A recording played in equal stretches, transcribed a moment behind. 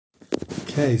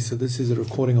Okay, so this is a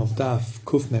recording of Daf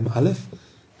Kuf Mem Aleph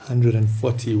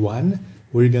 141.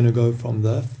 We're going to go from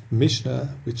the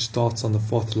Mishnah, which starts on the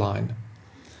fourth line.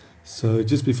 So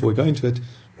just before we go into it,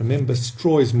 remember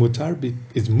straw is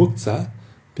muktzah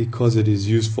because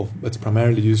it's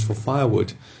primarily used for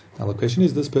firewood. Now the question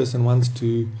is, this person wants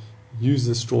to use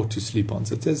the straw to sleep on.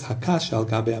 So it says Hakash al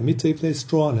gabe amite, if there's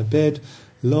straw on a bed,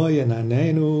 lo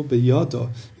yananenu beyado.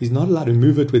 He's not allowed to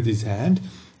move it with his hand.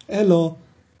 Elo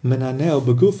menaneo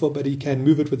begufo, but he can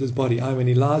move it with his body. When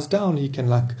he lies down, he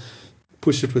can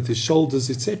push it with his shoulders,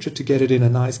 etc., to get it in a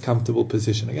nice, comfortable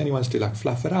position. Again, he wants to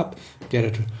fluff it up, get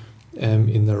it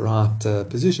in the right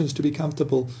positions to be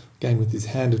comfortable. Again, with his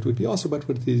hand it would be also, but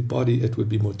with his body it would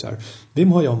be mutar.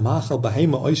 Vim hoyo machal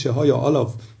behema oishe hoyo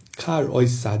olav kar ois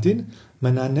sadin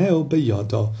menaneo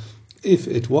beyado. If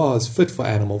it was fit for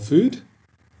animal food,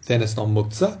 then it's not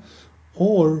muktzah.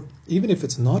 Or even if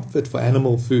it's not fit for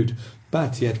animal food,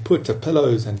 but he had put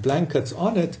pillows and blankets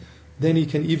on it, then he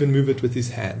can even move it with his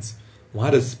hands. Why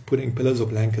does putting pillows or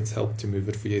blankets help to move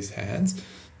it for his hands?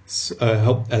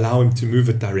 Help allow him to move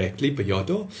it directly,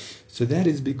 beyado. So that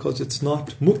is because it's not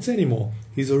muktzah anymore.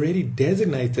 He's already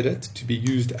designated it to be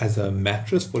used as a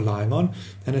mattress for lying on,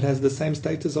 and it has the same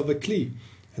status of a kli.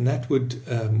 And that would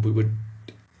we would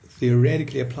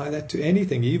theoretically apply that to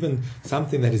anything, even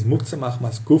something that is muktzah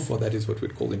machmas gufo, that is what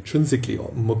we'd call intrinsically or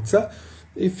muktzah.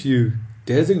 If you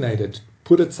designate it,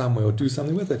 put it somewhere, or do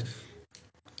something with it,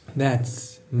 that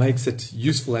makes it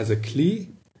useful as a kli,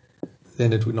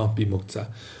 then it would not be muktzah.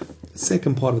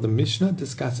 Second part of the Mishnah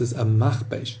discusses a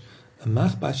machbesh. A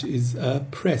machbesh is a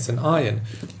press, an iron.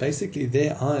 Basically,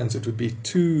 their irons, it would be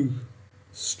two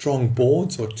strong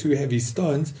boards or two heavy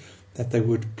stones that they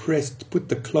would put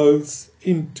the clothes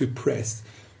into press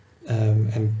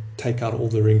and take out all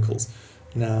the wrinkles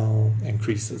and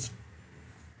creases.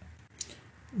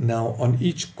 Now, on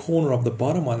each corner of the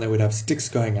bottom one, they would have sticks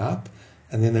going up,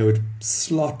 and then they would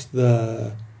slot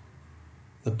the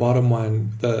bottom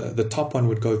one, the top one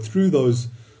would go through those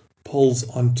poles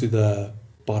onto the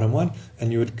bottom one,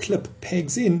 and you would clip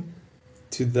pegs in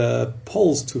to the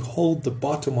poles to hold the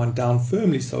bottom one down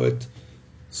firmly so it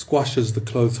squashes the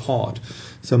clothes hard.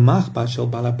 So machba shel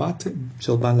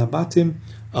balabatim,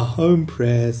 a home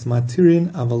press,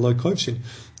 matirin avalo kovshin.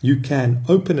 You can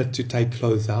open it to take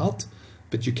clothes out,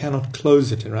 but you cannot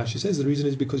close it. And Rashi says the reason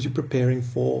is because you're preparing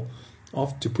to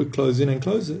put clothes in and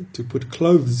close it. To put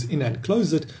clothes in and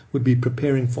close it would be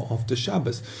preparing for after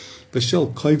Shabbos.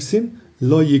 V'shel kovsin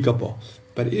lo yigabo.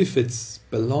 But if it's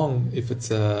a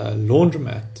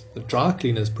laundromat, the dry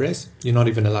cleaner's press, you're not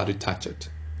even allowed to touch it.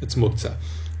 It's muktzah.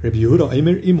 Rabbi Yehuda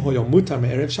Omer im hoyo mutar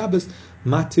me'erev Shabbos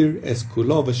matir es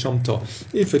kulo v'shamto.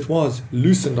 If it was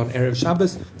loosened on erev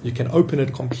Shabbos, you can open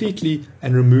it completely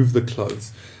and remove the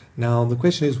clothes. Now the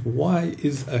question is, why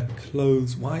is a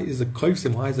kovsim, why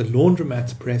is a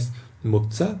laundromat press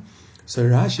muktzah? So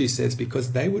Rashi says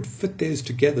because they would fit theirs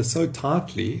together so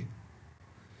tightly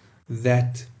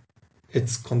that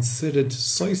it's considered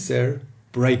soiser,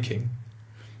 breaking.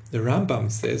 The Rambam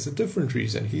says a different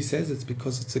reason. He says it's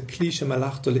because it's a klisha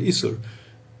melachot le'isur.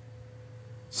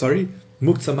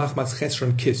 Muktzah machmas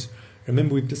chesron kis.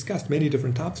 Remember, we've discussed many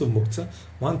different types of muktzah.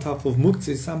 One type of muktzah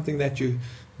is something that you're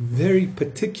very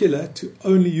particular to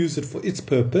only use it for its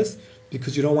purpose,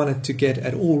 because you don't want it to get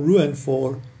at all ruined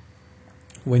for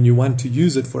when you want to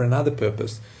use it for another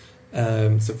purpose.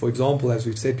 So, for example, as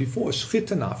we've said before, a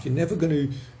shchita knife, you're never going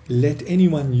to let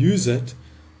anyone use it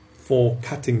for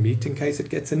cutting meat in case it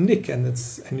gets a nick and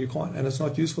it's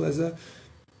not useful as a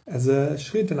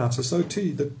shchita knife. So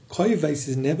too, the koyves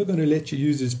is never going to let you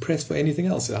use his press for anything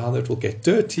else. Either it will get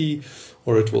dirty,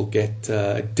 or it will get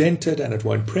dented and it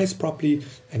won't press properly,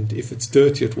 and if it's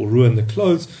dirty it will ruin the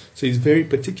clothes. So he's very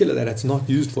particular that it's not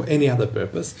used for any other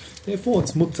purpose. Therefore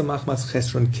it's muktzah machmas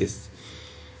chesron kis.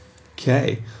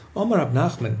 Okay. Omar Rab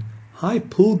Nachman, Hai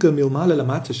pulga milmala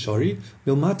lamata shori,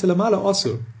 milmata lamala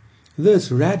osur.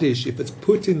 This radish, if it's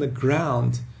put in the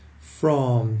ground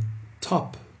from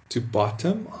top to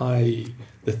bottom, i.e.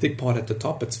 the thick part at the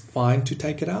top, it's fine to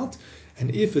take it out.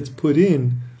 And if it's put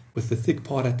in with the thick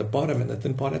part at the bottom and the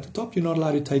thin part at the top, you're not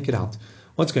allowed to take it out.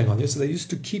 What's going on here? So they used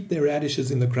to keep their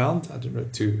radishes in the ground,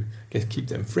 to keep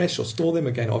them fresh or store them.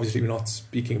 Again, obviously we're not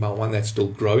speaking about one that's still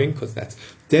growing, because that's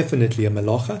definitely a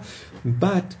melacha,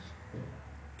 but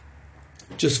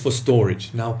just for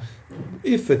storage. Now,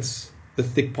 if it's the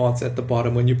thick parts at the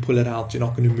bottom, when you pull it out, you're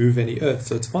not going to move any earth,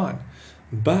 so it's fine.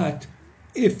 But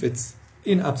if it's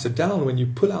in upside down, when you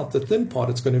pull out the thin part,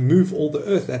 it's going to move all the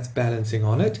earth that's balancing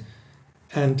on it,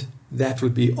 and that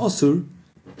would be osur,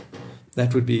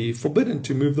 that would be forbidden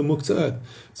to move the muktzah earth.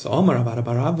 So Omar Rav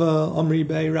Barava, Omri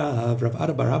Bei Rav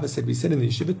Barava said, we said in the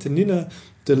yeshiva, Tanina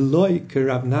Deloi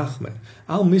Rav Nachman.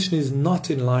 Our mission is not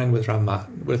in line with Rav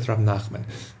Nachman.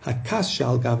 Hakas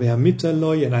shal gavei amita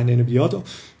lo yenainen biyodo.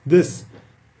 This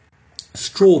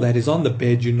straw that is on the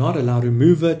bed, you're not allowed to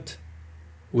move it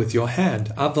with your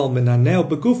hand. Aval menaneo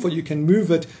begufo, you can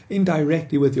move it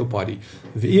indirectly with your body.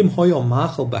 V'im hoyo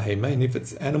machal bahema, and if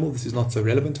it's animal, this is not so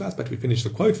relevant to us, but we finish the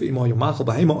quote. V'im hoyo machal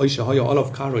bahema, oisha hoyo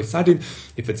olav karoi sadin.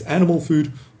 If it's animal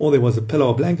food, or there was a pillow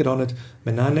or blanket on it,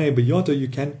 menaneo biyodo, you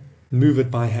can move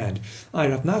it by hand.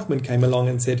 Rav Nachman came along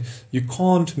and said, you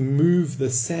can't move the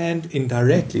sand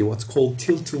indirectly, what's called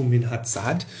tiltul min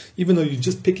hatzad, even though you're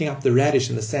just picking up the radish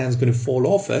and the sand's going to fall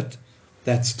off it,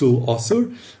 that's still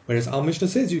osur. Whereas our Mishnah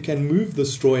says you can move the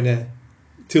straw in a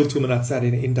tiltul min hatzad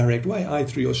in an indirect way, i.e.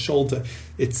 through your shoulder,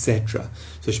 etc.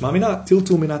 So shmamina,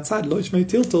 tiltul min hatzad, lo shmei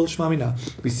tiltul, shmamina.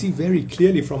 We see very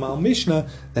clearly from our Mishnah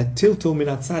that tiltul min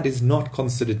hatzad is not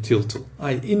considered tiltul,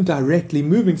 i.e. indirectly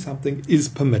moving something is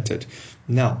permitted.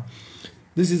 Now,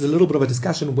 this is a little bit of a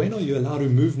discussion. When are you allowed to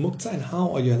move muktzah and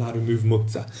how are you allowed to move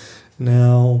muktzah?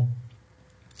 Now,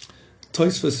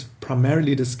 Tosfos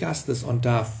primarily discussed this on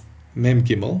Daf Mem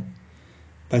Gimel,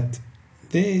 but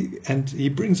and he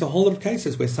brings a whole lot of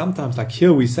cases where sometimes, like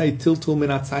here, we say tiltul min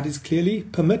hatzad is clearly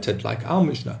permitted, like our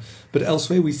Mishnah. But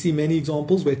elsewhere, we see many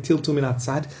examples where tiltul min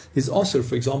hatzad is also,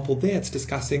 for example, there it's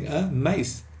discussing a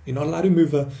mace. You're not allowed to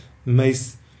move a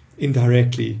mace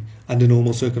indirectly under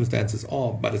normal circumstances.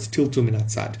 But it's tiltul min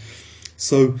hatzad.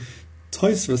 So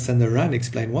Tosfos and the Ran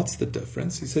explain what's the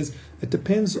difference. He says it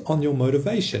depends on your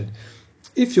motivation.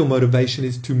 If your motivation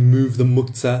is to move the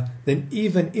muktzah, then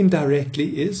even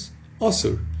indirectly is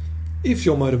osur. If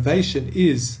your motivation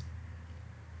is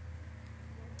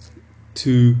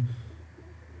to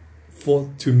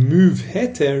move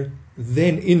heter,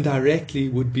 then indirectly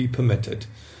would be permitted.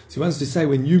 So he wants to say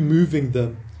when you're moving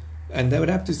them, and they would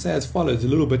have to say as follows, a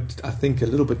little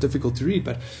bit difficult to read,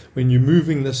 but when you're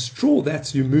moving the straw,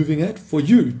 that's you moving it for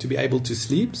you to be able to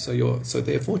sleep. So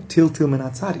therefore, tiltul min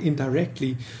hatzad,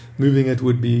 indirectly moving it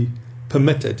would be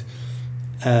permitted.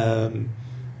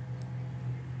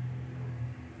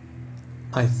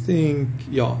 I think,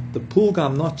 the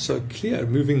pulgam not so clear,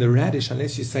 moving the radish,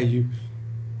 unless you say you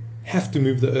have to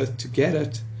move the earth to get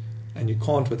it, and you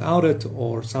can't without it,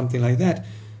 or something like that,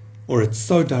 or it's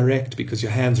so direct because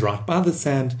your hand's right by the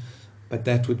sand, but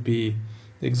that would be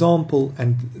the example,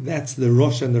 and that's the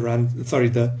Rosh and the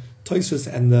Tosfos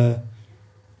and the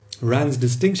Ran's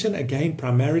distinction. Again,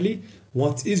 primarily,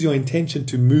 what is your intention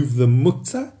to move the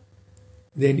muktzah?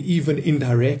 Then even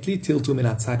indirectly, tiltul min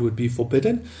hatzad would be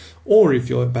forbidden. Or if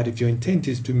your intent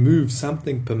is to move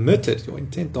something permitted, your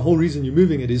intent, the whole reason you're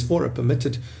moving it is for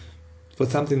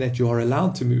something that you are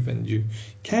allowed to move and you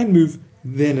can move,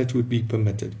 then it would be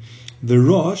permitted. The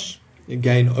Rosh,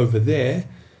 again over there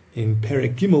in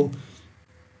Perek Gimel,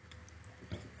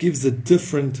 gives a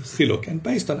different chiluk, and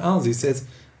based on ours, he says,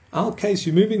 our case,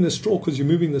 you're moving the straw because you're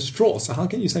moving the straw. So how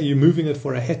can you say you're moving it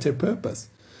for a heter purpose?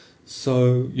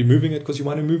 So you're moving it because you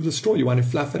want to move the straw, you want to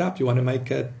fluff it up, you want to make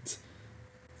it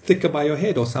thicker by your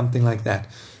head or something like that.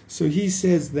 So he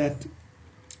says that,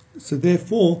 so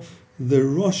therefore the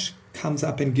Rosh comes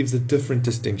up and gives a different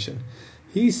distinction.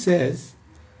 He says,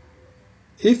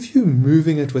 if you're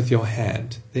moving it with your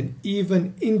hand, then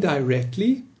even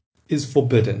indirectly is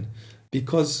forbidden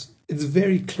because it's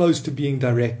very close to being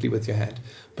directly with your hand.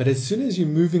 But as soon as you're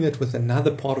moving it with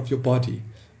another part of your body,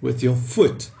 with your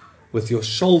foot, with your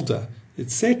shoulder,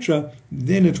 etc.,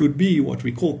 then it would be what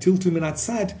we call tiltul min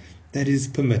hatzad, that is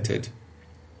permitted.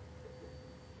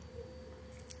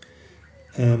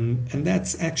 And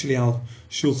that's actually our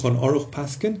Shulchan Aruch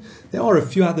Paskin. There are a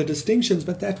few other distinctions,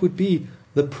 but that would be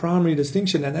the primary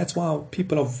distinction, and that's why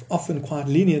people are often quite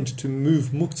lenient to move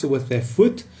muktzah with their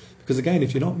foot, because again,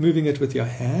 if you're not moving it with your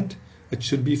hand, it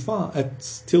should be far.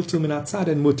 It's tiltul min hatzad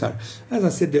and mutar. As I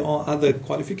said, there are other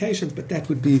qualifications, but that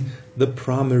would be the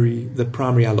primary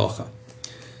halacha.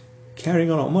 Carrying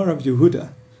on, Omar Rav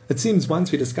Yehuda. It seems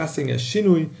once we're discussing a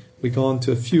shinui, we go on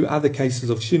to a few other cases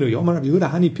of shinui. Omar Rav Yehuda,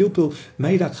 hani pilpil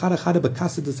meida chada chada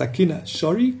bekased sakina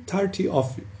shori tarti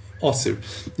of osir.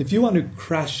 If you want to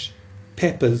crush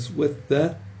peppers with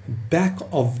the back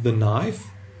of the knife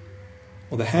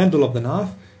or the handle of the knife,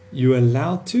 you're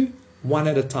allowed to one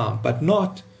at a time, but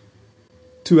not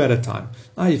two at a time.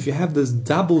 If you have this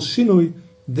double shinui,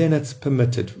 then it's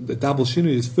permitted. The double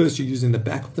shinui is first you're using the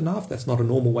back of the knife. That's not a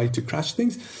normal way to crush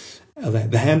things.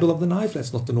 the handle of the knife.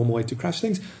 That's not the normal way to crush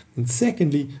things. And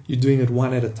secondly, you're doing it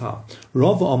one at a time.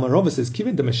 Rava says,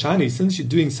 Kivin de Meshani, since you're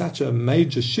doing such a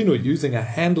major shinu using a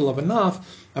handle of a knife,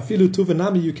 afilu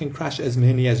tuvanami, you can crush as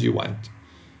many as you want.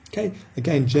 Okay,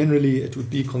 again, generally it would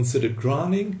be considered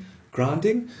grinding,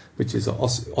 which is a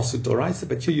osudoraisa,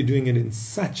 but here you're doing it in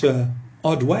such a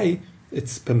odd way,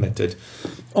 it's permitted.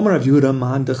 Omar Rav Yehuda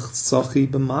mandach sachi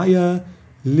b'maya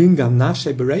lingam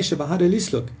nafshe bereisha b'hada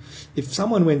lisluk. If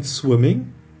someone went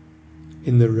swimming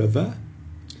in the river,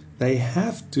 they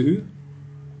have to,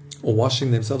 or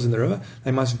washing themselves in the river,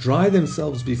 they must dry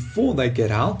themselves before they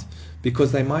get out,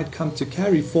 because they might come to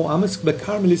carry 4 amas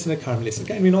b'karmelis and a karmelis.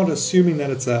 Again, we're not assuming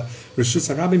that it's a reshus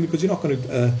harabim, because you're not going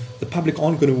to, the public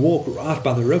aren't going to walk right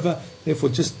by the river. Therefore,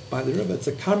 just by the river, it's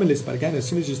a karmelis. But again, as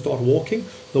soon as you start walking,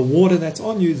 the water that's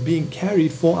on you is being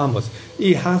carried 4 amos.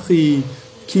 Ihachi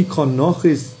ki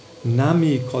konochis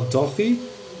nami kodochi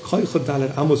koichod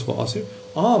dalet amos v'asir.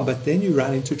 But then you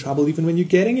run into trouble even when you're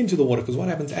getting into the water, because what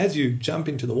happens as you jump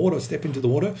into the water, step into the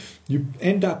water, you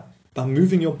end up by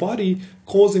moving your body,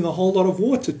 causing a whole lot of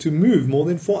water to move more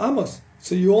than 4 amos.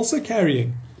 So you're also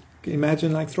carrying.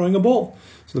 Imagine like throwing a ball.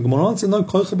 So the Gemara answers, no,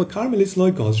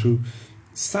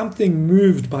 something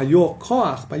moved by your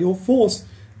koach, by your force,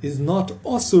 is not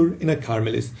osur in a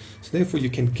karmelis. So therefore you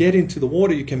can get into the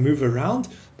water, you can move around,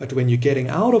 but when you're getting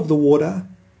out of the water,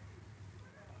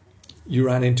 you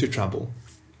run into trouble.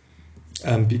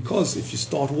 Because if you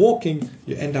start walking,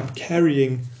 you end up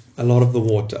carrying a lot of the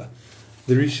water.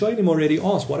 The Rishonim already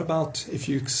asked, what about if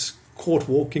you're caught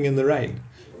walking in the rain?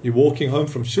 You're walking home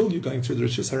from shul, you're going through the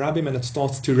Rishus Harabim, and it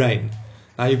starts to rain.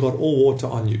 Now you've got all water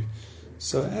on you.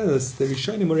 So as the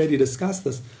Rishonim already discussed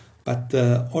this, but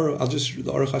the Aruch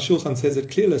HaShulchan says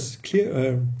it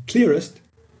clearest.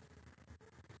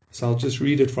 So I'll just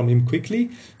read it from him quickly.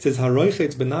 It says,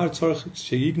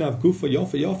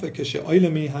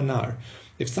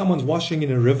 if someone's washing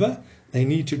in a river, they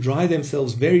need to dry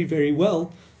themselves very, very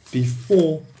well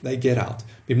before they get out.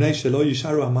 So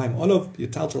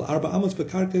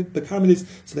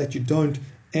that you don't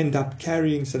end up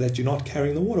carrying, so that you're not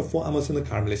carrying the water 4 amos in the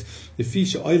karmelis.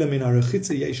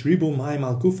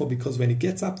 Because when he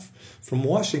gets up from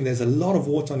washing, there's a lot of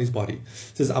water on his body.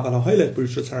 It says, what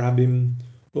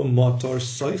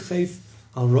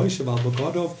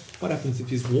happens if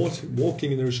he's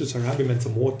walking in the Rishus Harabim and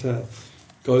some water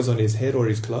goes on his head or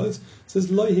his clothes? It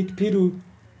says,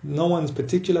 no one's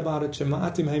particular about it.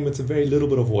 It's a very little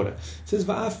bit of water. It says,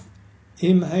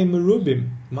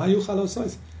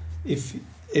 if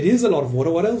it is a lot of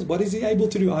water, what else? What is he able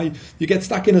to do? You get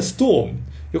stuck in a storm.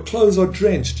 Your clothes are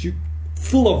drenched. You're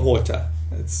full of water.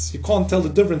 You can't tell the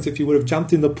difference if you would have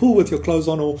jumped in the pool with your clothes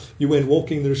on or you went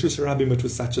walking in the Rishus Harabim. It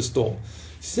was such a storm.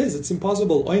 He says it's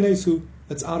impossible. It's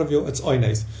out of it's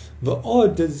oynes.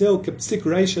 This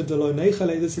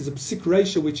is a psik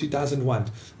ratio which he doesn't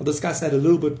want. I'll discuss that a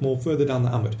little bit more further down the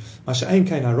Amud.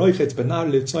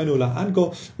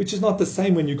 Which is not the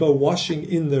same when you go washing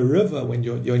in the river. When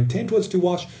your intent was to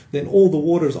wash, then all the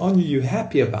water is on you, you're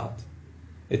happy about,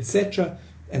 etc.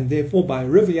 And therefore by a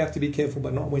river you have to be careful,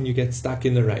 but not when you get stuck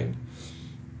in the rain.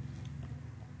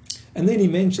 And then he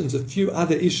mentions a few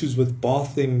other issues with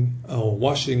bathing or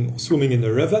washing or swimming in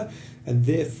the river. And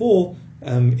therefore,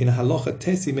 in Halachot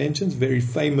Tes, he mentions very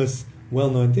famous,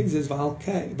 well-known things.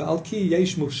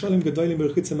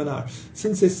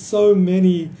 Since there's so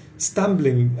many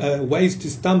stumbling ways to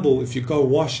stumble if you go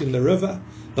wash in the river,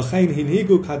 we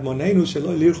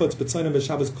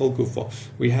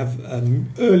have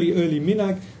early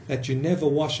minhag that you never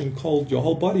wash in your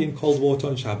whole body in cold water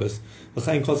on Shabbos. And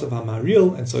so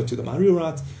to the Maril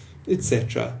rites,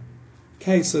 etc.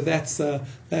 Okay, so that's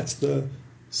the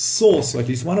source, or at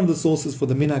least one of the sources for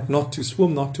the minhag not to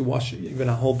swim, not to wash even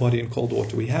a whole body in cold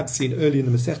water. We have seen early in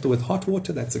the Masechta with hot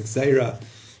water, that's a gzeira.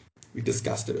 We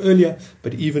discussed it earlier,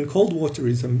 but even cold water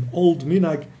is an old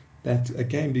minhag that,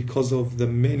 again, because of the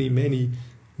many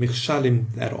michshalim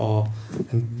that are,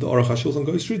 and the Aruch HaShulchan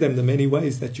goes through them, the many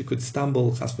ways that you could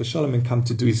stumble, chas v'shalom, and come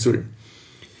to do isurim.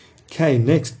 Okay,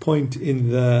 next point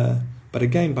but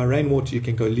again, by rainwater you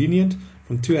can go lenient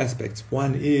from 2 aspects.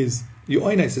 One is,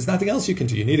 there's nothing else you can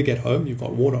do. You need to get home, you've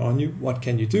got water on you, what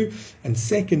can you do? And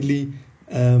secondly,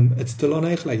 it's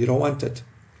teloneichla, you don't want it.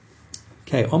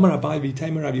 Okay, Omar Abai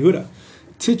v'Teimer Rav Yehuda.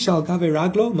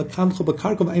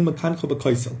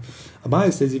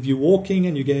 Abai says if you're walking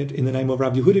and you get, in the name of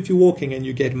Rav Yehuda, if you're walking and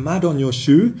you get mud on your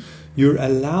shoe, you're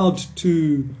allowed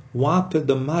to wipe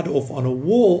the mud off on a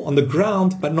wall, on the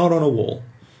ground, but not on a wall.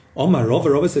 Omar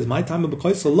Rava says, my time of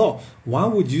B'koisel law. Why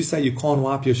would you say you can't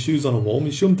wipe your shoes on a wall?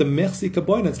 Mishum de mersi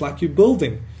kaboin. It's like you're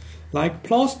building, like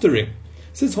plastering.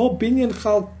 He says, "Ho binyan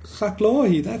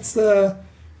chaklahi." That's a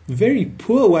very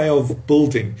poor way of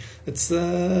building. It's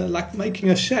like making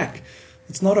a shack.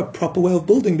 It's not a proper way of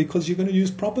building because you're going to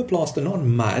use proper plaster, not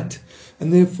mud.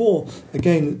 And therefore,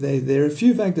 again, there are a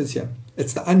few factors here.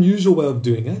 It's the unusual way of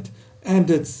doing it, and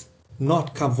it's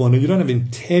not kavona. You don't have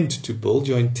intent to build.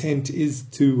 Your intent is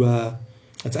to,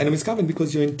 it's einam miskaven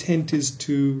because your intent is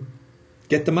to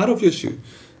get the mud off your shoe.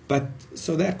 But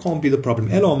so that can't be the problem.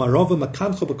 You're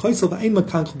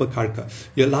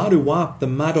allowed to wipe the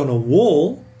mud on a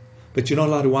wall, but you're not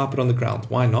allowed to wipe it on the ground.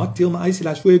 Why not?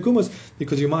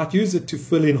 Because you might use it to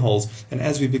fill in holes. And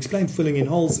as we've explained, filling in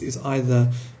holes is either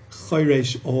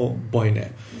choresh or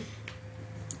boine.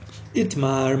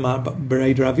 Itmar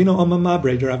Brei Ravina Omama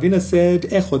Brei Ravina said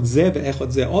echod zeh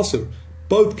ve'echod zeh osur.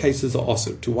 Both cases are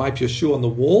osur, to wipe your shoe on the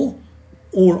wall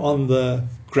or on the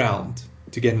ground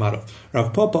to get mud off.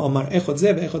 Rav Papa Omar echod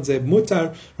zeh ve'echod zeh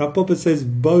mutar. Rav Papa says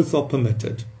both are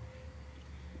permitted.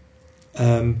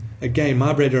 Again,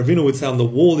 my Brei Ravina would say on the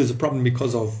wall is a problem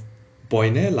because of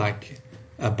boine, like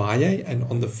Abaye, and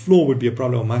on the floor would be a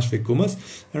problem of mashve gumas.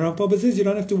 And Rav Papa says you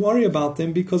don't have to worry about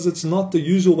them because it's not the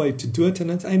usual way to do it, and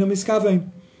it's einam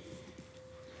miskaven.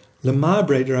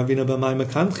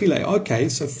 Okay,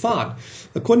 so fine.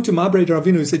 According to my Brei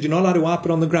Ravina, who said you're not allowed to wipe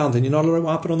it on the ground and you're not allowed to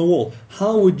wipe it on the wall,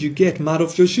 how would you get mud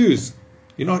off your shoes?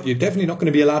 You're definitely not going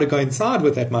to be allowed to go inside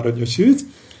with that mud on your shoes.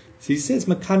 So he says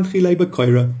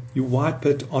you wipe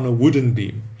it on a wooden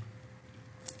beam,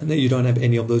 and then you don't have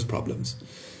any of those problems.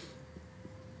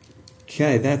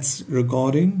 Okay, that's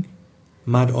regarding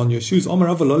mud on your shoes.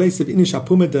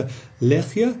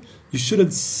 You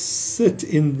shouldn't sit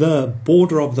in the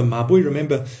border of the mabui.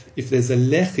 Remember, if there's a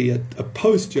lechi, a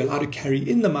post, you're allowed to carry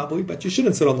in the mabui, but you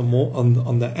shouldn't sit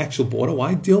on the actual border.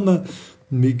 Why? Dilma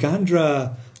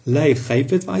migandra lei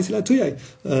chayfet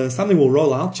something will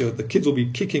roll out. The kids will be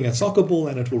kicking a soccer ball,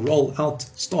 and it will roll out,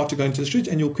 start to go into the street,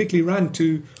 and you'll quickly run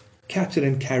to catch it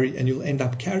and carry, and you'll end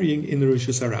up carrying in the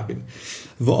Rishus Harabim.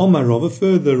 V'omar Rava,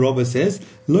 further Rava says,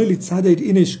 Lo litzaded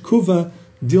inish kuva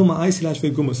dilma aisilash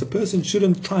vegumus. A person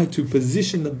shouldn't try to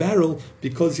position the barrel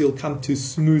because he'll come to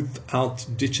smooth out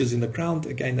ditches in the ground.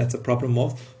 Again, that's a problem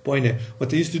of boine. What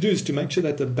they used to do is to make sure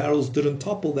that the barrels didn't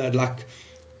topple. They'd like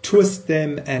twist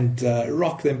them and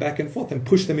rock them back and forth and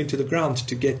push them into the ground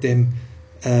to get them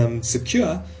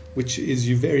secure, which is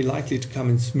you're very likely to come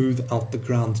and smooth out the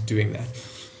ground doing that.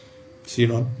 So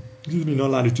you're not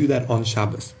allowed to do that on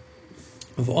Shabbos.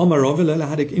 You're not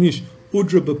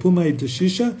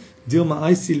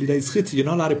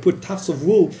allowed to put tufts of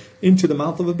wool into the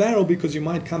mouth of a barrel because you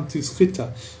might come to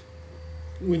schita.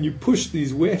 When you push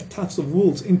these wet tufts of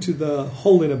wool into the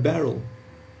hole in a barrel,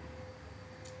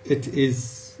 it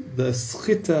is the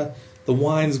schita, the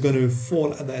wine's going to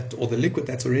fall at that, or the liquid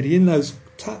that's already in those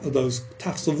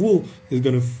tufts of wool is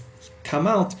going to come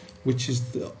out, which is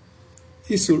the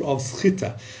Isur of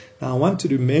schita. Now I wanted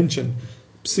to mention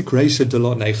psik reisha de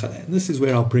lo neichale, and this is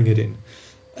where I'll bring it in.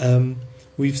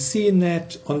 We've seen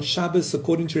that on Shabbos,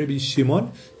 according to Rabbi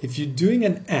Shimon, if you're doing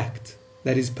an act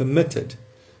that is permitted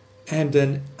and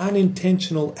an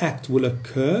unintentional act will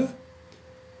occur,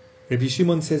 Rabbi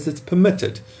Shimon says it's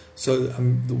permitted. So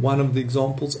one of the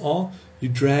examples are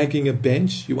you're dragging a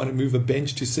bench, you want to move a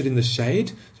bench to sit in the shade,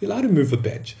 so you're allowed to move a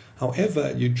bench.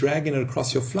 However, you're dragging it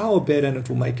across your flower bed and it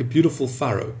will make a beautiful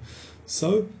furrow.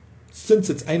 So, since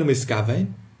it's einam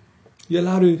miskaven, you're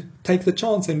allowed to take the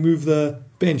chance and move the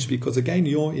bench because, again,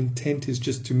 your intent is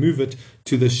just to move it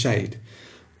to the shade.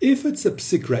 If it's a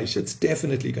psik reish, it's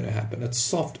definitely going to happen. It's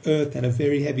soft earth and a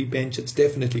very heavy bench, it's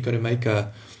definitely going to make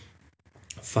a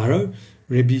furrow.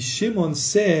 Rabbi Shimon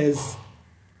says,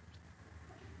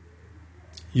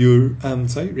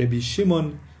 Rabbi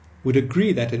Shimon would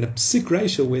agree that in a psik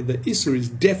reisha where the isur is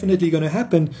definitely going to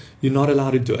happen, you're not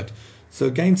allowed to do it. So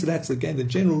that's again the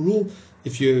general rule.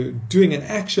 If you're doing an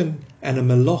action and a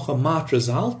melacha might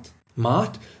result,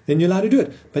 then you're allowed to do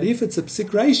it. But if it's a psik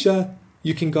reisha,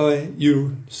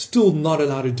 you're still not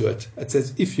allowed to do it. It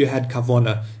says if you had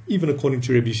kavona, even according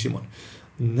to Rabbi Shimon.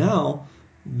 Now,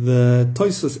 the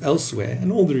Tosfos elsewhere,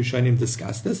 and all the Rishonim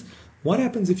discuss this, what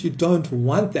happens if you don't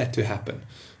want that to happen?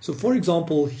 So, for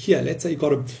example, here, let's say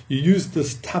you used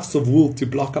this tufts of wool to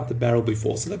block up the barrel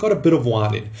before, so they've got a bit of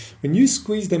wine in. When you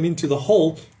squeeze them into the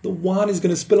hole, the wine is going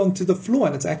to spill onto the floor,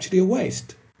 and it's actually a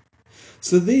waste.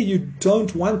 So there you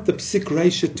don't want the psik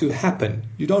reisha to happen.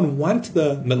 You don't want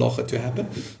the melacha to happen.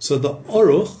 So the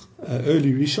Aruch,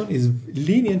 early Rishon, is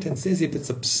lenient and says if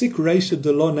it's a psik reisha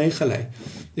de lo neichale,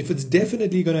 if it's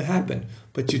definitely going to happen,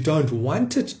 but you don't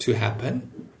want it to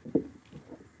happen,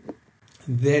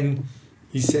 then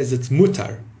he says it's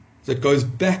mutar. So it goes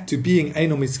back to being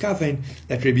Eino Miskavein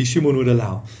that Rabbi Shimon would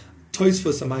allow.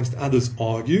 Tosfos, amongst others,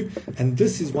 argue, and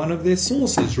this is one of their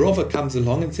sources. Rava comes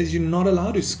along and says you're not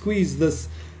allowed to squeeze this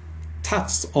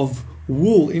tufts of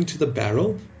wool into the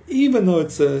barrel, even though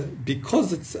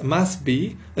because it's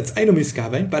Eino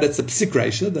Miskavein, but it's a psik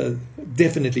reisha, they're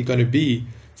definitely going to be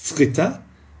schita,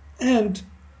 and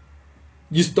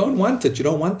you don't want it. You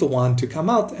don't want the wine to come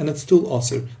out, and it's still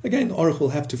osir. Again, the Aruch will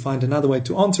have to find another way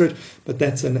to answer it, but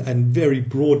that's a very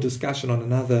broad discussion on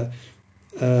another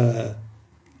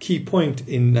key point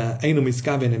in Eino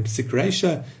Miskaven and Psik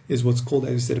Reisha is what's called,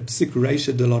 as you said, a Psik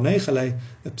Reisha de lo nechale.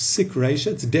 A Psik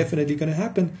Reisha, it's definitely going to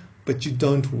happen, but you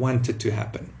don't want it to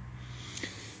happen.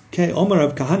 Okay, Omar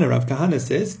Rav Kahana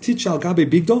says, Tich al gabe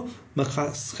bigdo,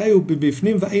 mechascheu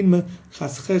bibifnim v'ein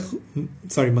mechaschasu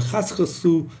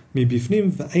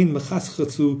mibifnim v'ein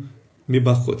mechaschasu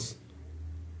mibachutz.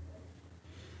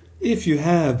 If you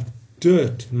have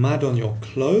dirt, mud on your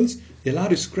clothes, you're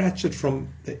allowed to scratch it from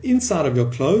the inside of your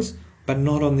clothes, but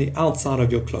not on the outside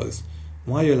of your clothes.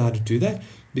 Why are you allowed to do that?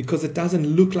 Because it doesn't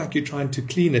look like you're trying to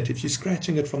clean it. If you're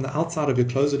scratching it from the outside of your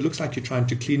clothes, it looks like you're trying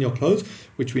to clean your clothes,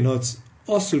 which we know it's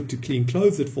also to clean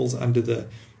clothes. It falls under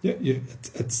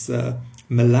it's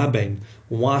melabain,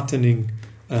 whitening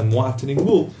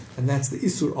wool, and that's the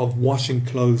issue of washing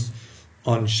clothes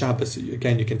on Shabbos. So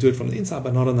again, you can do it from the inside,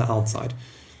 but not on the outside.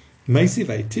 There's a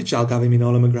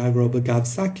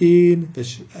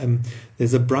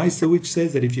brisa which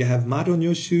says that if you have mud on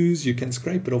your shoes, you can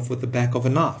scrape it off with the back of a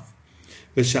knife.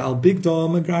 If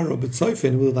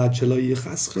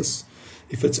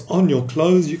it's on your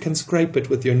clothes, you can scrape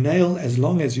it with your nail as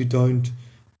long as you don't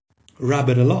rub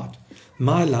it a lot.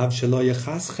 My love, it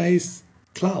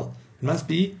must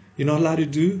be you're not allowed to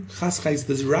do chaschais,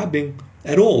 this rubbing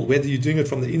at all, whether you're doing it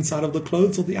from the inside of the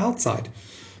clothes or the outside.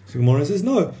 So Gemara says,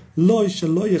 no, you're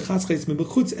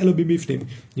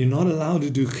not allowed to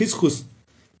do chischus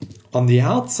on the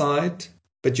outside,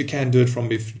 but you can do it from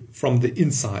the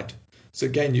inside. So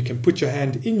again, you can put your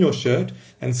hand in your shirt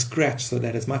and scratch so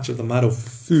that as much of the mud or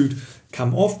food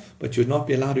come off, but you would not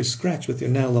be allowed to scratch with your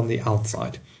nail on the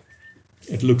outside.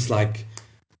 It looks like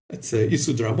it's a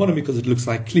isur d'rabbanan because it looks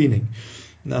like cleaning.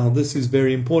 Now, this is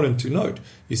very important to note.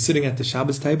 You're sitting at the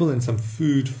Shabbos table and some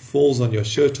food falls on your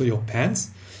shirt or your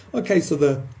pants. Okay, so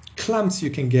the clumps you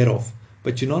can get off,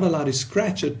 but you're not allowed to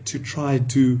scratch it to try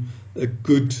to do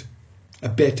a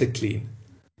better clean.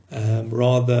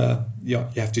 Rather, you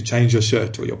have to change your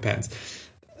shirt or your pants.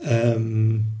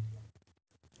 And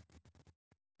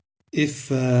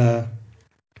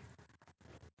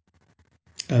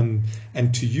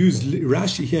to use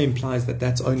Rashi here implies that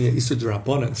that's only a isur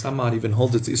d'rabbanan. Some might even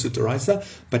hold it's isur d'oraisa,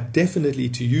 but definitely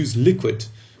to use liquid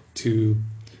to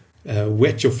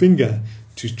wet your finger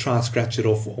to try and scratch it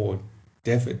off, or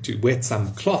to wet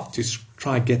some cloth to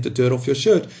try and get the dirt off your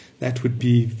shirt, that would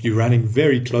be you running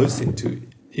very close into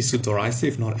isur d'oraisa,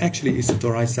 if not actually isur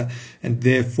d'oraisa, and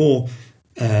therefore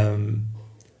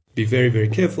be very, very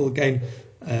careful. Again,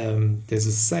 there's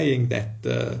a saying that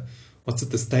the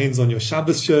stains on your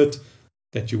Shabbos shirt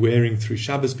that you're wearing through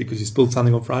Shabbos because you spilled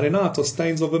something on Friday night, or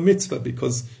stains of a mitzvah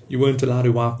because you weren't allowed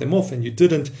to wipe them off and you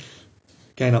didn't.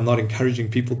 Again, I'm not encouraging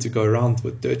people to go around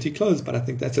with dirty clothes, but I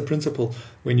think that's a principle.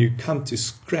 When you come to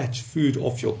scratch food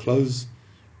off your clothes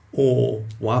or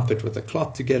wipe it with a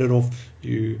cloth to get it off,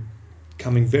 you're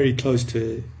coming very close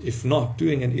to, if not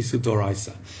doing an isur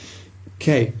d'oraisa.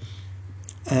 Okay.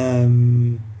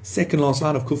 Second last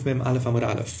line of Kuf Mem Aleph Amud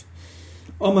Aleph.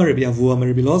 Omar Rabbi Avu, Omar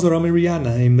Rabbi Lazar, Omar Rabbi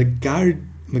Yana,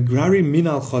 Megrari min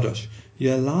al chodosh.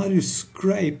 You're allowed to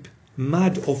scrape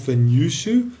mud off a new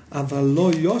shoe, aval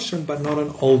lo yoshan, but not an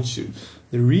old shoe.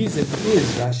 The reason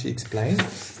is, Rashi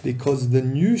explains, because the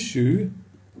new shoe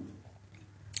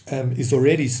is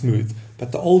already smooth,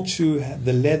 but the old shoe,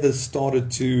 the leather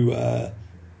started to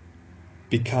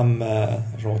become, I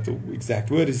don't know what the exact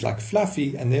word is, like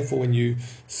fluffy, and therefore when you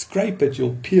scrape it,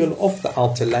 you'll peel off the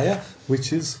outer layer,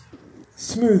 which is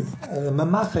smooth,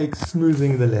 mamachek,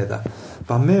 smoothing the leather.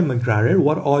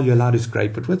 What are you allowed to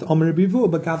scrape it with?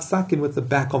 With the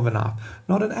back of a knife,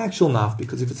 not an actual knife,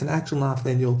 because if it's an actual knife,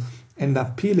 then you'll end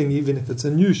up peeling even if it's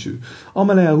a new shoe.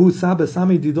 No,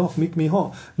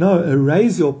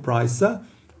 erase your brisa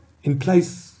in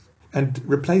place and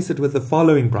replace it with the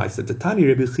following brisa. The Tani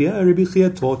Rabbi Chia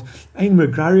taught, you're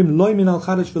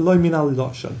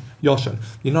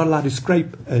not allowed to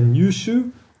scrape a new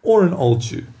shoe or an old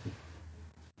shoe.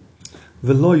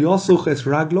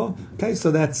 Okay, so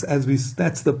that's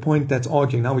the point that's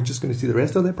arguing. Now we're just going to see the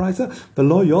rest of that brisa.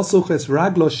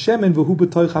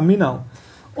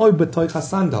 oy b'toich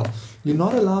sandal. You're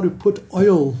not allowed to put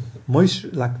oil,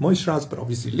 like moisturizer, but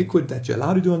obviously liquid that you're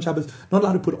allowed to do on Shabbos. Not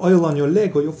allowed to put oil on your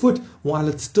leg or your foot while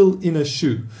it's still in a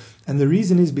shoe. And the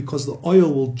reason is because the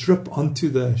oil will drip onto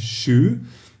the shoe,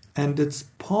 and it's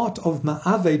part of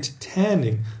ma'aved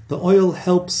tanning. The oil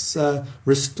helps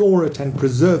restore it and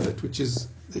preserve it, which is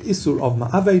the isur of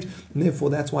ma'aved, and therefore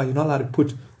that's why you're not allowed to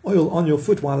put oil on your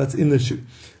foot while it's in the shoe.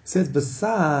 It says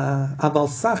aval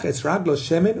sach es raglo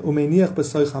shemen umeniach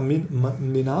b'soicha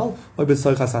minal or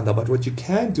b'soicha sandal. But what you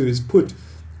can do is put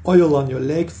oil on your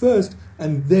leg first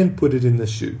and then put it in the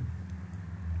shoe.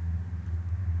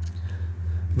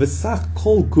 V'sach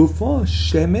kol gufo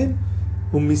shemen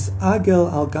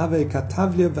umisagel al gave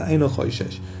katavlia v'eino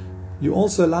choishesh. You're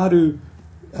also allowed to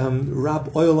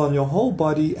rub oil on your whole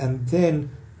body and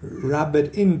then rub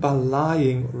it in by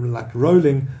lying, or like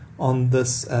rolling on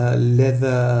this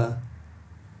leather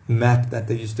mat that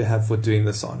they used to have for doing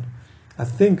this on. I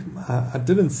think, I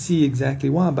didn't see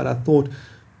exactly why, but I thought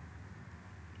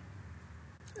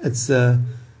it's, I'm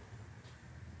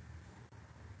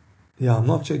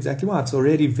not sure exactly why. It's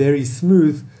already very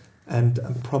smooth and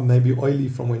probably maybe oily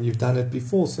from when you've done it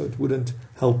before, so it wouldn't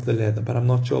help the leather. But I'm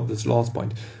not sure of this last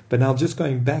point. But now just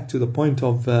going back to the point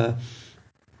of,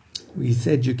 we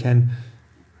said you can,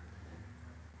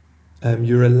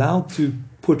 you're allowed to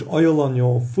put oil on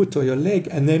your foot or your leg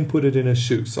and then put it in a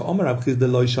shoe. So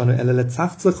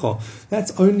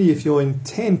that's only if your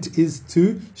intent is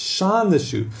to shine the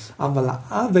shoe.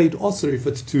 If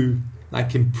it's to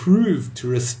like improve, to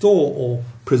restore or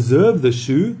preserve the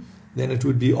shoe, then it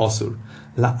would be osur.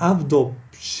 La'avdo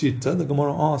pshita, the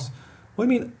Gemara asks, what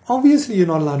do you mean? Obviously you're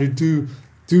not allowed to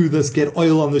do this, get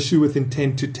oil on the shoe with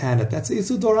intent to tan it. That's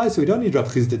Isur Doraisa. We don't need Rav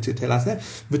Chizda to tell us that.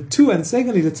 But two, and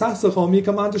secondly, who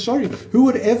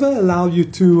would ever allow you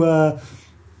to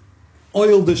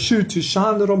oil the shoe, to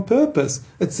shine it on purpose?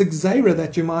 It's a gzeira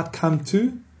that you might come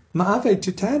to ma'ave,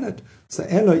 to tan it. So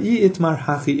Eloi itmar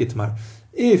hachi itmar.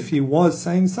 If he was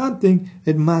saying something,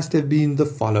 it must have been the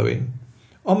following.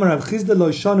 Rav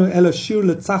Chizda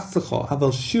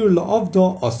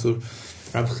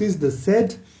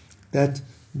said that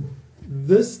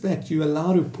this, that you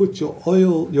allow to put your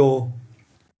oil, your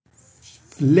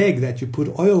leg that you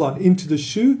put oil on into the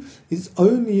shoe, is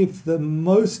only if the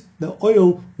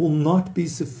oil will not be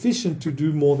sufficient to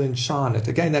do more than shine it.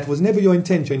 Again, that was never your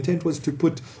intent. Your intent was to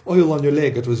put oil on your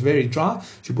leg. It was very dry.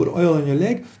 You put oil on your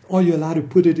leg. Are you allowed to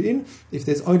put it in if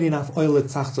there's only enough oil at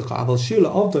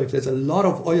tzachtzcha? If there's a lot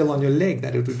of oil on your leg,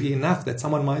 that it would be enough that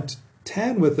someone might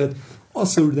tan with it,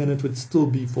 also then it would still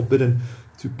be forbidden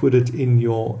to put it in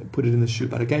the shoe.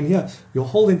 But again, here your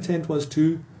whole intent was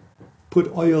to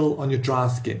put oil on your dry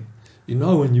skin. You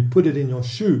know, when you put it in your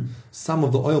shoe, some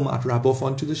of the oil might rub off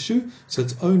onto the shoe, so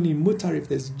it's only mutar if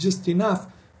there's just enough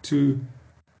to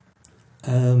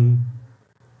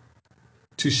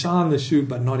shine the shoe,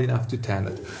 but not enough to tan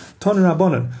it.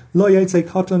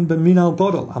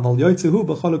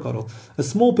 A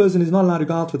small person is not allowed to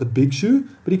go out with a big shoe,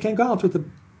 but he can go out with a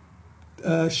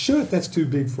shirt that's too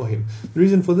big for him. The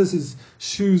reason for this is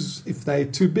shoes, if they're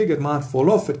too big, it might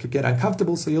fall off, it could get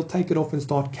uncomfortable, so he'll take it off and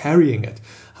start carrying it.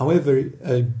 However,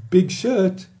 a big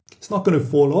shirt, it's not going to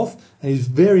fall off, and he's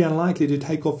very unlikely to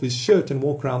take off his shirt and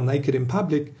walk around naked in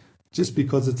public just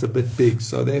because it's a bit big.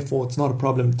 So therefore it's not a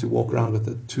problem to walk around with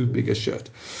a too big a shirt.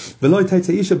 A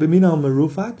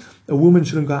woman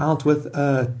shouldn't go out with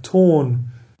a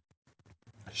torn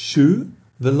shoe.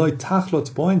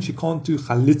 And she can't do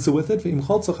chalitza with it. The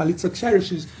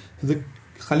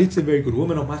chalitza, very good.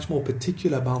 Women are much more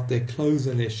particular about their clothes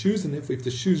and their shoes, and therefore if the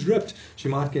shoe's ripped, she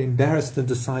might get embarrassed and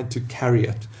decide to carry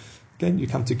it. Again, you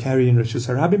come to carry in Rishus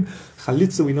Harabim.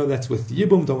 Chalitza, we know that's with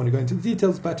Yibum, don't want to go into the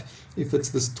details, but if it's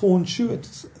this torn shoe,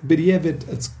 it's b'di'evid,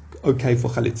 it's okay for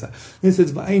chalitza. This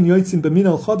says, V'ain yotzim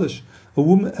b'minal chodesh. A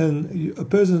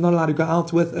person is not allowed to go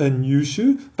out with a new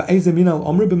shoe. But this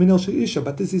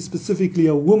is specifically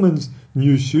a woman's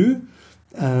new shoe.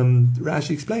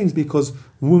 Rashi explains because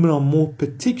women are more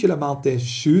particular about their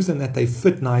shoes and that they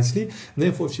fit nicely. And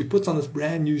therefore, if she puts on this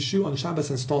brand new shoe on Shabbos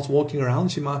and starts walking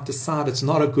around, she might decide it's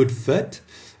not a good fit,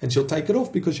 and she'll take it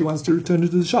off because she wants to return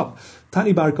it to the shop.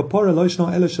 Tani bar kapora lo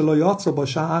yishno ele shelo yotza bo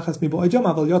sha'a achas mibo ejom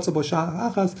aval yotza bo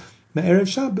sha'a achas me'erev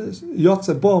Shabbos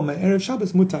yotza bo me'erev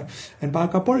Shabbos mutar. And bar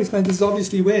kapora explains this is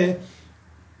obviously where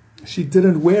she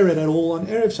didn't wear it at all on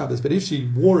erev Shabbos, but if she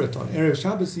wore it on erev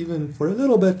Shabbos even for a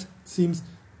little bit, seems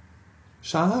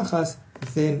sha'a achas,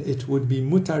 then it would be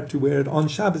mutar to wear it on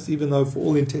Shabbos, even though for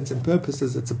all intents and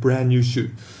purposes it's a brand new shoe.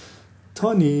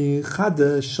 Tani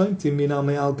chada shomtim mina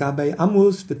me'al gabe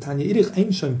amus v'tanya irich ein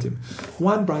shomtim.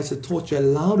 One brisa taught you're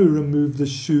allowed to remove the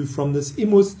shoe from this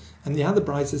imus, and the other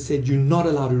brisa said you're not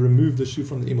allowed to remove the shoe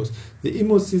from the imus. The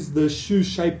imus is the shoe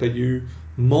shaper. You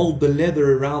mold the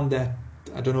leather around that.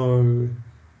 I don't know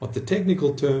what the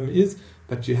technical term is,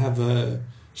 but you have a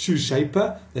shoe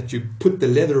shaper that you put the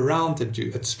leather around, and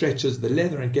it stretches the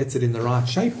leather and gets it in the right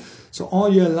shape. So are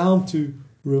you allowed to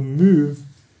remove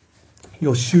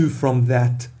your shoe from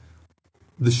that,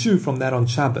 the shoe from that on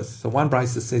Shabbos? So one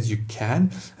brisa says you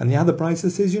can, and the other brisa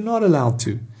says you're not allowed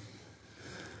to.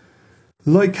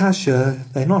 Loi kasha,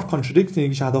 they're not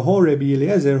contradicting each other. Ho Rabbi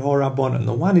Eliezer, ho Rabbanan.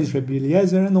 The one is Rabbi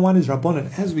Eliezer and the one is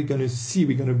Rabbanan. As we're going to see,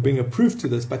 we're going to bring a proof to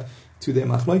this, but to their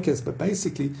machlokes. But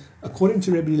basically, according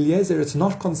to Rabbi Eliezer, it's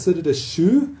not considered a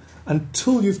shoe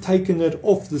until you've taken it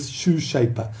off the shoe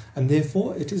shaper, and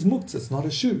therefore it is muktzah. It's not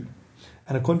a shoe.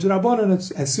 And according to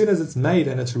Rabbanan, as soon as it's made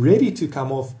and it's ready to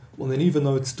come off, well then even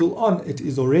though it's still on, it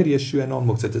is already a shoe and on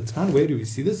muktzah. Where do we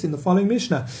see this? In the following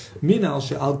Mishnah.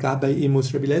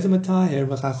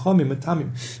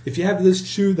 If you have this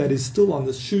shoe that is still on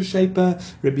the shoe shaper,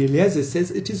 Rabbi Eliezer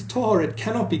says it is tahor, it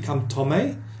cannot become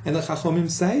tomei, and the Chachomim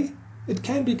say it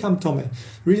can become tomei.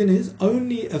 The reason is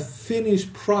only a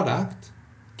finished product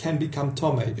can become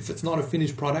tomei. If it's not a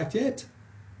finished product yet,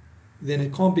 then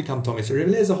it can't become tomei. So Rebbe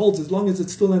Eliezer holds as long as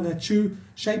it's still in that shoe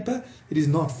shaper, it is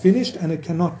not finished and it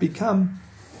cannot become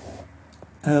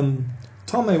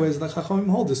tomei, whereas the Chachamim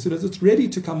hold as soon as it's ready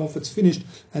to come off, it's finished,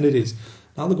 and it is.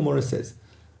 Now the Gemara says,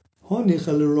 this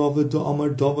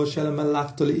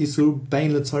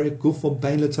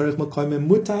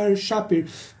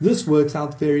works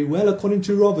out very well according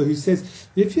to Rava, who says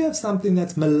if you have something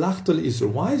that's melachot isur,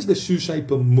 why is the shoe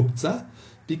shaper muktzah?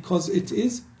 Because it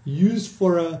is used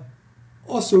for a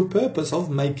also purpose of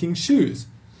making shoes.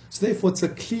 So therefore it's a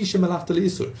kli shemelachot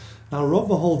isur. Now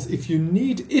Rava holds if you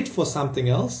need it for something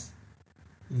else,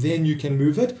 then you can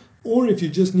move it, or if you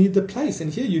just need the place,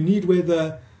 and here you need where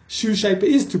the shoe shaper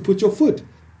is to put your foot,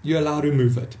 you're allowed to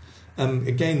move it.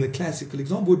 Again, the classical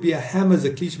example would be a hammer is a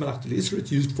kli shemelachot isur.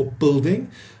 It's used for building,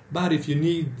 but if you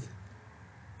need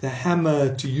the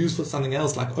hammer to use for something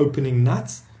else like opening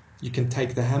nuts, you can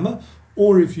take the hammer.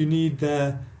 Or if you need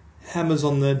the hammers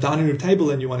on the dining room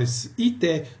table and you want to eat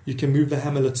there, you can move the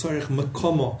hammer letzorech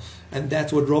makomo, and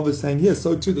that's what Rob is saying here.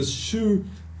 So to the shoe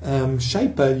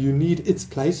shaper, you need its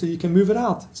place, so you can move it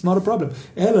out. It's not a problem.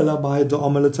 But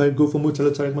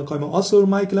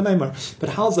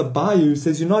how's a buyer who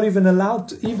says you're not even allowed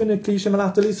to, even a kli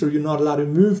shemelachot isur, you're not allowed to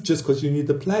move just because you need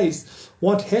the place?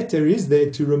 What heter is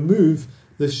there to remove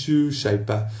the shoe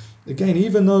shaper? Again,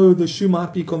 even though the shoe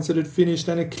might be considered finished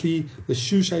and a kli, the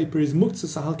shoe shaper is muktzah,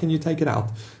 so how can you take it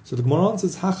out? So the Gemara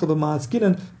answers, Hacha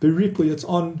b'ma'askinan, b'ripui, it's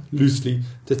on loosely.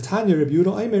 The Tanya Rabbi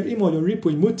Yehuda Aimer, imo your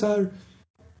ripui mutar.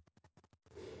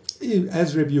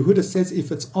 As Rabbi Yehuda says, if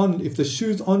the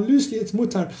shoe's on loosely, it's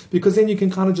mutar, because then you can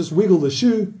kind of just wiggle the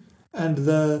shoe and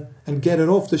get it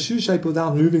off the shoe shaper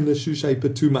without moving the shoe shaper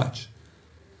too much.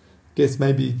 Guess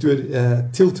maybe do it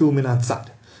tiltul min atzad.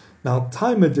 Now,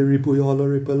 timer de ripui holo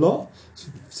ripalo.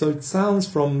 So it sounds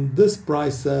from this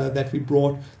brisa that we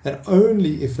brought that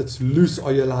only if it's loose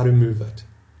are you allowed to move it.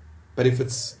 But if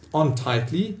it's on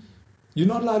tightly, you're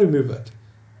not allowed to move it.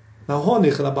 Now,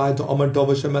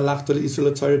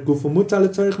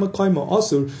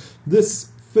 this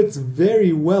fits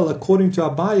very well according to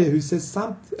Abaya, who says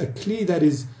a kli that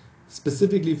is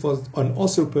specifically for an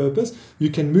osur purpose, you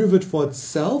can move it for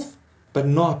itself, but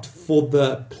not for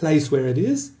the place where it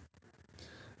is.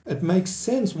 It makes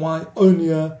sense why only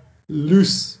a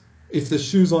loose, if the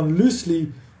shoe's on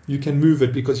loosely, you can move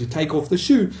it because you take off the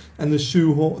shoe and the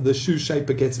shoe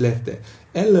shaper gets left there.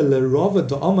 But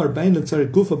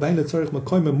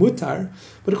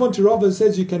according to Rava, it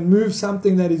says you can move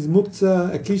something that is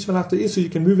muktzah, a kli shemelachot isur, you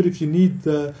can move it if you need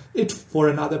it for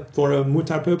a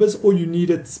mutar purpose, or you need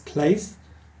its place.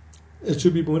 It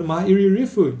should be my iri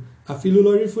rifu.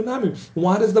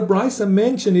 Why does the brisa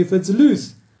mention if it's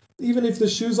loose? Even if the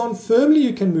shoe's on firmly,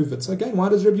 you can move it. So again, why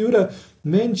does Rabbi Yehuda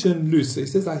mention loose? So he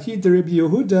says, Ahid de Rabbi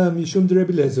Yehuda mishum de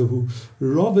Rabbi Eliezer.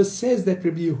 Rava says that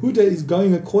Rabbi Yehuda is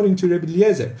going according to Rabbi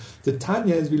Eliezer. The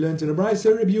Tanya, as we learned in the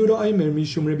Brisa, Rabbi Yehuda Aimer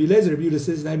mishum Rabbi Eliezer. Rabbi Yehuda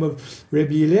says the name of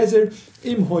Rabbi Eliezer.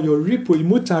 Im hoyo ripui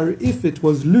mutar. If it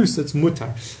was loose, it's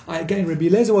mutar. Again, Rabbi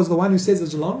Eliezer was the one who says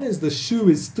as long as the shoe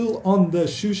is still on the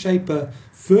shoe shaper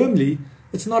firmly,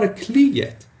 it's not a kli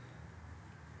yet.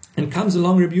 And comes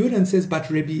along Rabbi Yehuda and says, but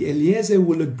Rabbi Eliezer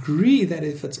will agree that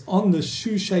if it's on the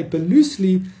shoe shaper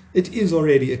loosely, it is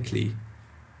already a kli,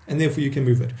 and therefore you can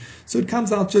move it. So it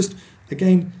comes out just,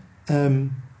 again,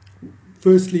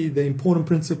 Firstly, the important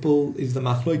principle is the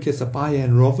machlokes Abaye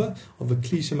and Rava of a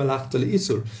klisha melachot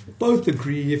le'isur. Both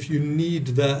agree if you need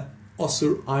the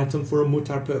osur item for a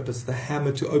mutar purpose, the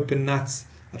hammer to open nuts,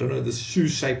 I don't know, this shoe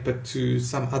shaper to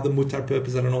some other mutar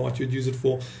purpose, I don't know what you'd use it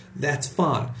for, that's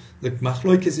fine. The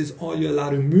machlokes is, are you allowed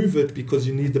to move it because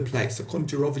you need the place? According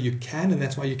to Rava, you can, and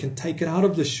that's why you can take it out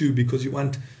of the shoe because you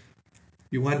want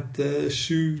the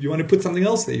shoe, you want to put something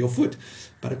else there, your foot.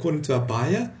 But according to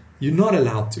Abaye, you're not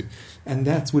allowed to. And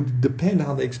that would depend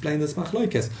how they explain this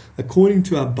machlokes. According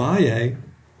to Abaye,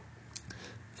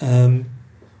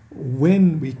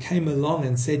 when we came along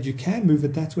and said you can move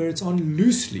it, that's where it's on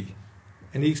loosely.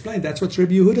 And he explained that's what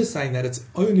Rabbi Yehuda is saying, that it's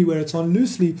only where it's on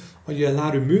loosely are you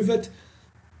allowed to move it.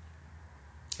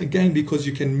 Again, because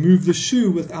you can move the shoe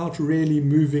without really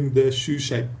moving the shoe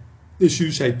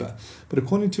shaper. But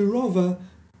according to Rava,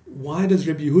 why does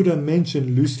Rabbi Yehuda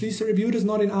mention loosely? So Rabbi Yehuda is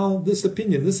not in this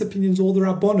opinion. This opinion is all the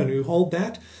Rabbanan who hold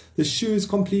that the shoe is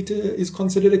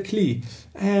considered a kli,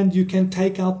 and you can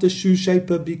take out the shoe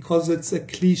shaper because it's a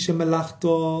kli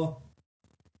shemelachto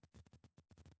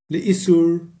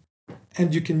leisur,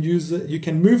 and you can use it. You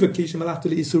can move a kli shemelachto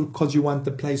leisur because you want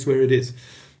the place where it is.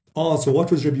 So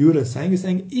what was Rabbi Yehuda saying? He's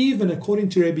saying even according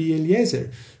to Rabbi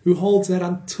Eliezer, who holds that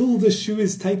until the shoe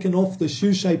is taken off the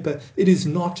shoe shaper, it is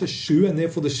not a shoe, and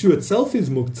therefore the shoe itself is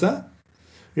muktzah.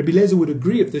 Rabbi Eliezer would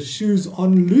agree if the shoe's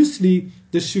on loosely,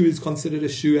 the shoe is considered a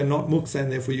shoe and not muktzah,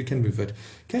 and therefore you can move it.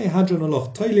 Okay, Hadron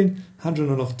Oloch Toilin, Hadron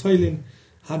Oloch Toilin,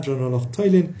 Hadron Oloch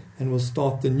Toilin, and we'll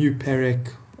start the new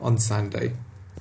perek on Sunday.